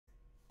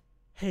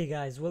Hey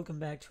guys, welcome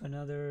back to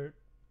another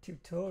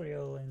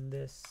tutorial in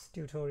this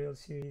tutorial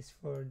series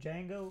for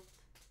Django.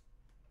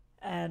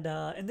 And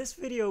in this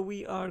video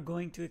we are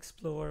going to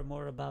explore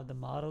more about the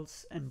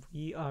models, and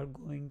we are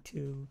going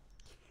to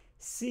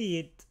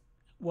see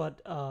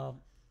what a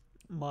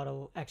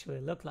model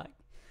actually look like.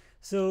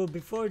 So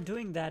before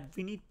doing that,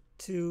 we need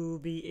to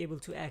be able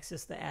to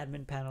access the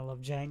admin panel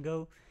of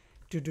Django.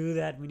 To do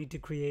that, we need to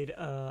create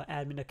a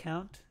admin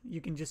account.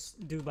 You can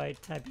just do by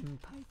typing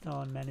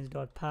python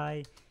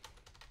manage.py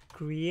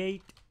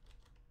create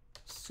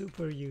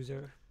super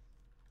user,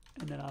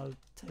 and then I'll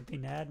type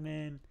in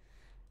admin,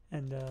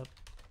 and the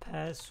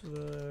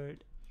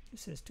password, it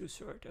says too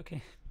short.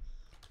 Okay,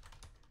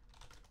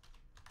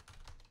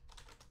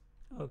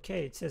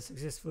 it says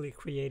successfully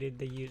created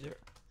the user.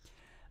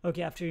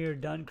 Okay, after you're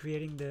done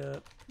creating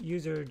the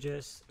user,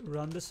 just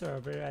run the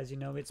server. As you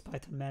know, it's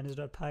python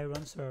manage.py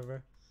run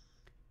server,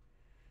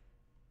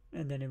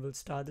 and then it will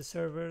start the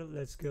server.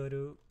 Let's go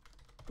to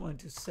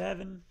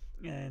 127,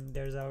 and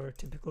there's our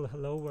typical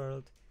hello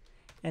world.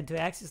 And to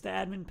access the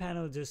admin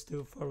panel, just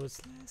do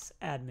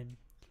 /admin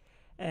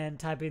and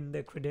type in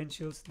the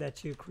credentials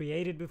that you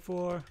created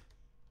before,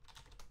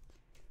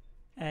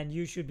 and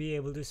you should be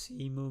able to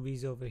see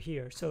movies over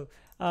here. So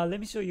let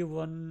me show you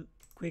one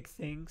quick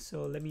thing.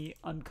 So let me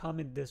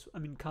comment this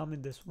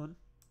one,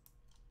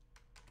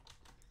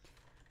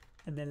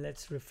 and then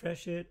let's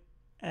refresh it,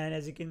 and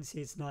as you can see,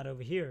 it's not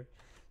over here.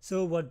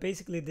 So what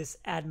basically this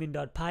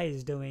admin.py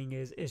is doing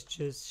is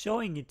just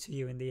showing it to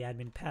you in the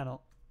admin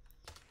panel.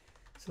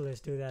 So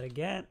let's do that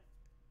again.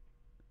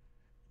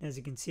 As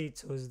you can see, it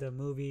shows the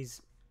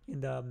movies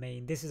in the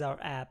main. This is our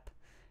app,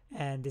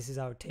 and this is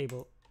our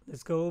table.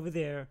 Let's go over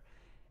there,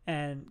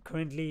 and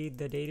currently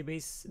the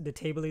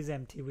table is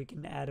empty. We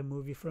can add a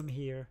movie from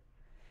here,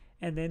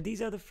 and then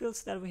these are the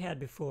fields that we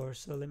had before.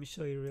 So let me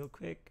show you real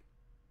quick.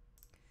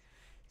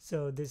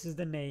 So this is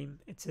the name.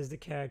 It says the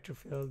character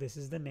field. This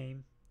is the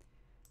name.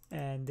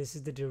 And this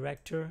is the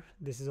director.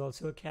 This is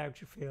also a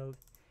character field.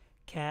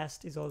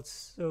 Cast is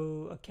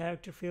also a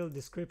character field.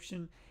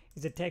 Description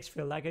is a text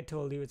field. Like I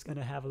told you, it's going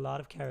to have a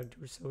lot of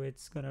characters, so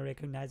it's going to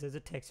recognize as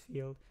a text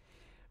field.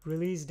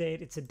 Release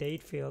date, it's a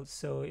date field,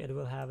 so it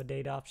will have a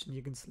date option.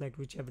 You can select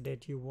whichever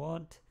date you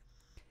want.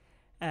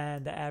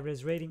 And the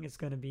average rating is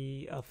going to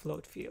be a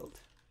float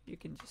field. You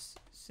can just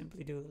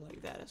simply do it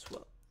like that as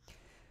well.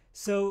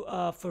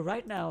 So for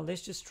right now,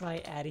 let's just try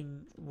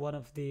adding one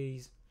of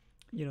these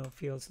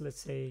fields. Let's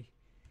say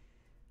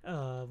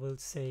we'll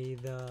say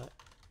the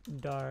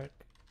Dark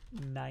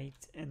Knight,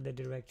 and the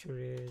director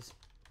is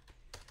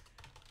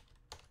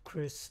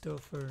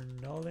Christopher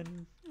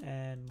Nolan,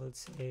 and we'll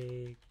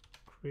say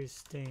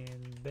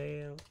Christian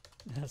Bale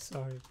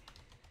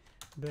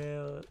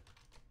Bale,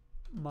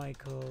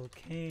 Michael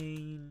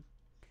Caine,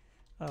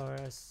 or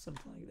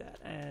something like that.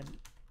 And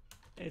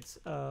it's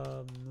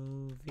a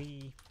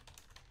movie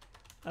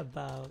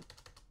about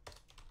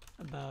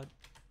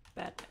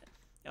Batman.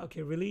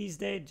 Okay, release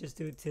date, just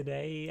do it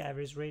today.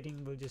 Average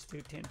rating, we'll just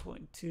do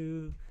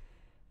 10.2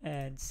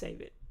 and save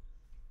it.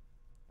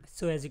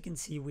 So as you can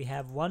see, we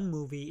have one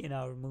movie in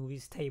our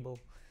movies table.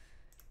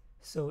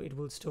 So it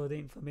will store the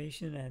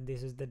information, and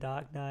this is the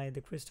Dark Knight,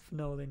 the Christopher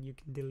Nolan. You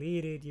can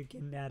delete it, you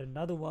can add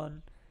another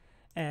one,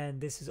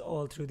 and this is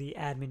all through the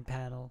admin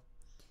panel.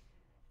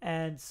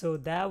 And so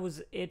that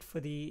was it for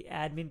the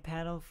admin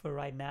panel for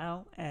right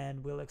now,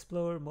 and we'll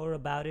explore more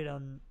about it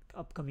on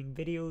upcoming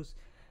videos.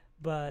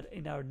 But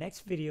in our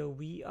next video,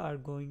 we are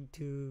going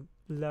to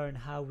learn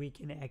how we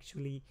can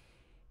actually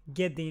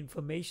get the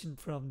information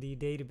from the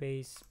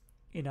database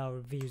in our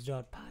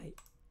views.py.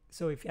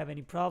 So if you have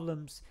any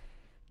problems,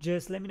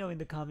 just let me know in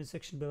the comment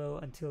section below.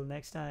 Until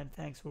next time,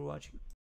 thanks for watching.